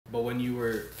But when you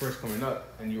were first coming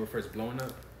up and you were first blowing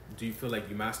up, do you feel like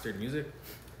you mastered music?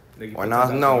 Like When I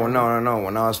was no.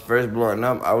 When I was first blowing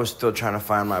up, I was still trying to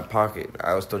find my pocket.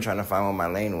 I was still trying to find what my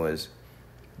lane was.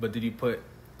 But did you put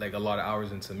like a lot of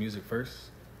hours into music first?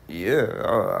 Yeah,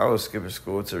 I was skipping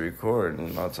school to record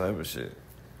and all type of shit.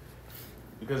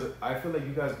 Because I feel like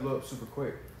you guys blew up super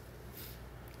quick.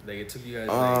 Like it took you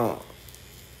guys.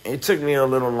 It took me a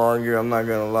little longer. I'm not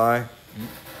gonna lie. Mm-hmm.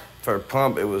 For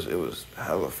Pump, it was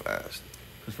hella fast.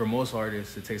 Because for most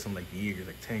artists, it takes them like years,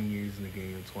 like 10 years in the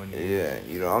game, 20 years.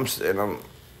 Yeah, you know,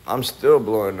 I'm still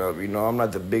blowing up. You know, I'm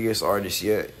not the biggest artist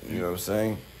yet. You know what I'm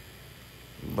saying?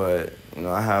 But you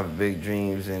know, I have big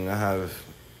dreams, and I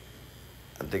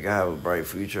think I have a bright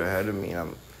future ahead of me.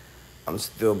 I'm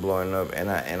still blowing up, and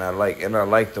I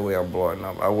like the way I'm blowing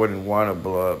up. I wouldn't want to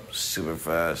blow up super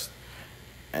fast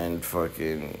and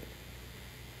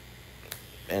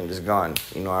and it's gone.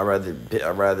 You know, I'd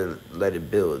rather let it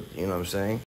build. You know what I'm saying?